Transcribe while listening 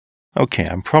Okay,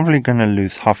 I'm probably gonna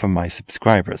lose half of my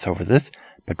subscribers over this,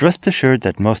 but rest assured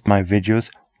that most of my videos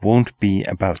won't be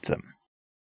about them.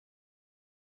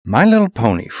 My Little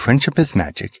Pony Friendship is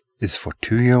Magic is for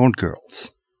 2-year-old girls.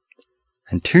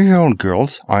 And 2-year-old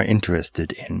girls are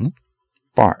interested in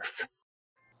barf.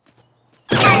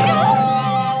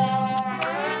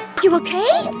 You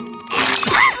okay?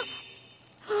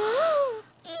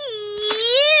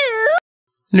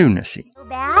 Lunacy. So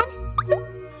bad?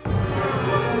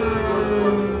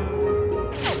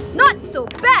 Not so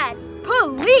bad!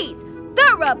 Police!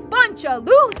 They're a bunch of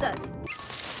losers!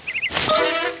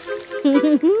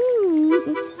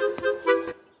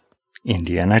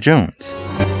 Indiana Jones.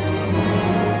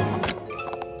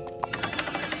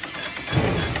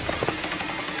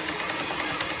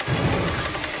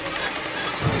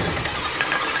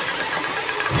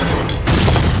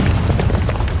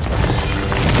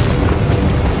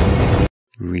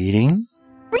 Reading?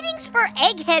 Reading's for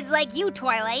eggheads like you,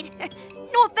 Twilight.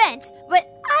 No offense, but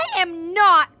I am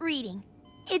not reading.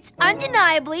 It's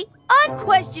undeniably,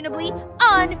 unquestionably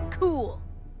uncool.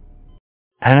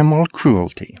 Animal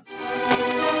cruelty.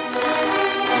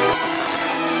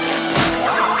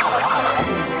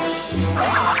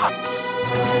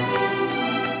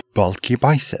 Bulky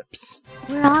biceps.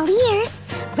 We're all ears.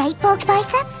 Right, bulk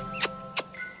biceps?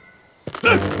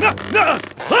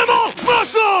 I'm all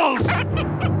muscles!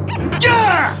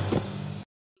 Yeah!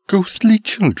 Ghostly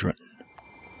children.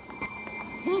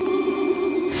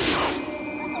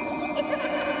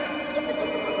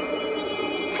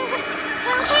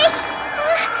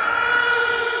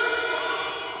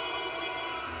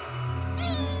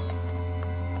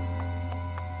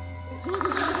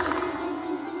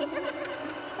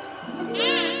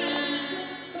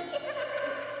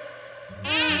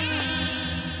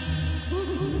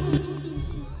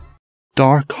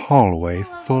 Dark hallway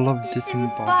full of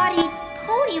disembodied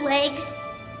pony legs.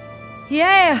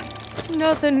 Yeah,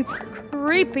 nothing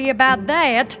creepy about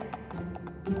that.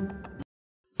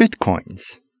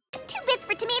 Bitcoins. 2 bits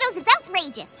for tomatoes is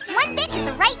outrageous. 1 bit is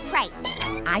the right price.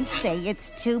 I say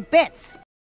it's 2 bits.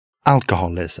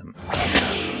 Alcoholism.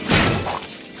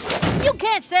 You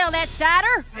can't sell that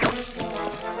cider.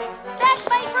 That's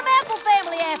made from Apple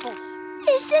Family apples.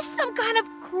 Is this some kind of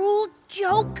cruel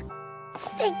joke?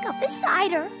 Think of the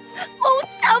cider. Won't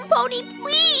some pony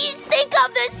please think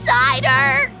of the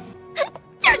cider?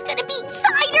 There's gonna be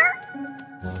cider?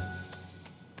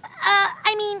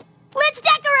 Let's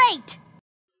decorate!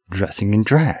 Dressing in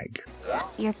drag.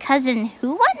 Your cousin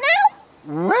who what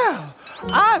now? Well,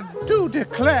 I do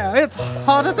declare it's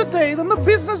harder today than the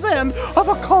business end of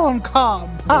a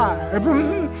corncob pie.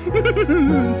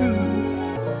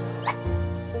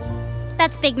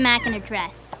 That's Big Mac in a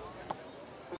dress.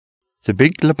 The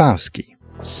Big Lebowski.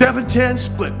 7-10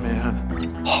 split,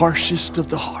 man. Harshest of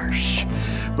the harsh.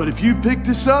 But if you pick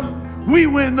this up, we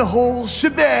win the whole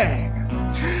shebang.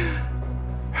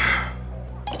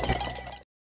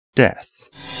 Death.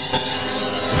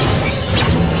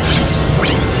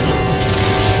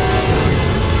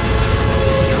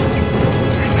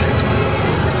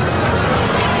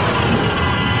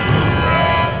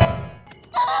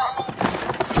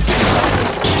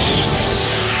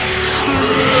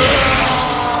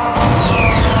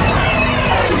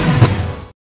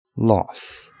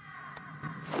 Loss.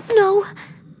 No.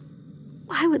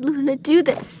 Why would Luna do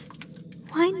this?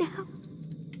 Why now?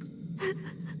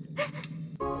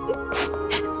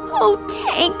 Oh,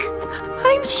 Tank.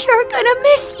 I'm sure gonna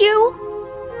miss you.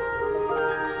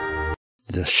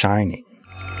 The Shining.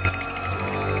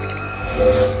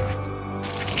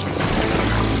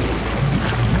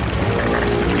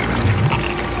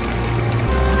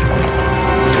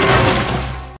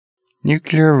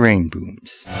 Nuclear rain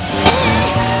booms.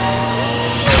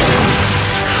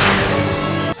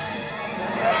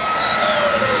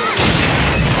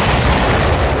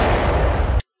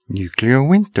 Nuclear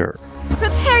winter.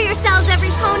 Prepare yourselves, every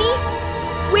pony.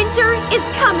 Winter is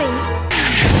coming.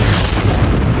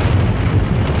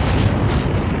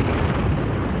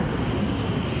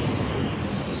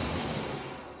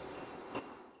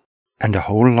 And a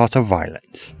whole lot of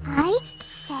violence. I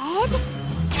said...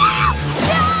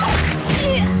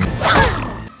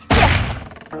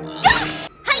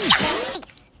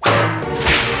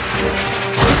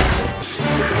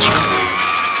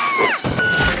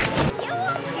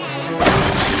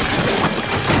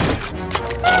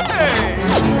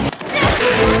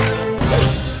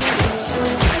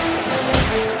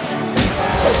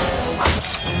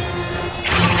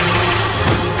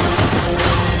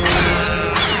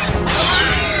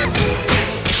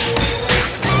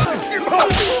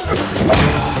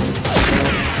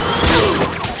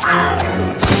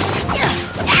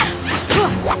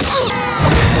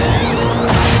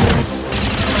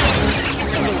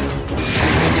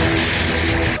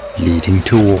 leading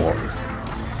to war.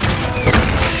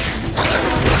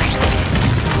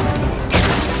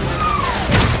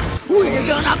 We're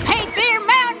gonna paint their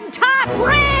mountaintop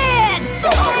red!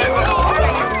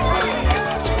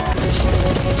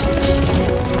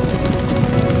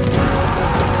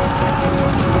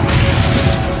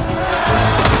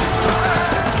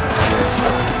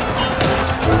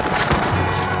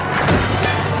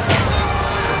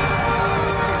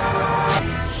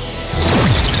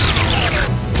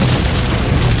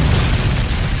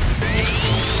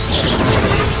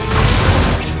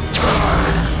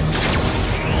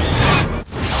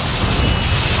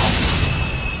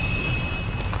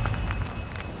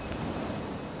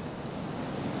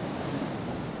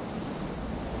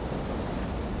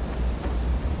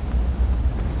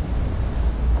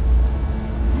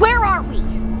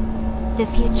 The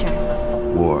future.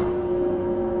 War.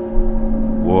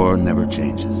 War never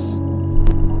changes.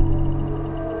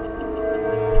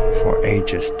 For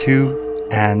ages 2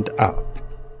 and up.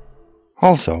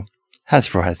 Also,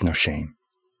 Hasbro has no shame.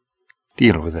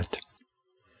 Deal with it.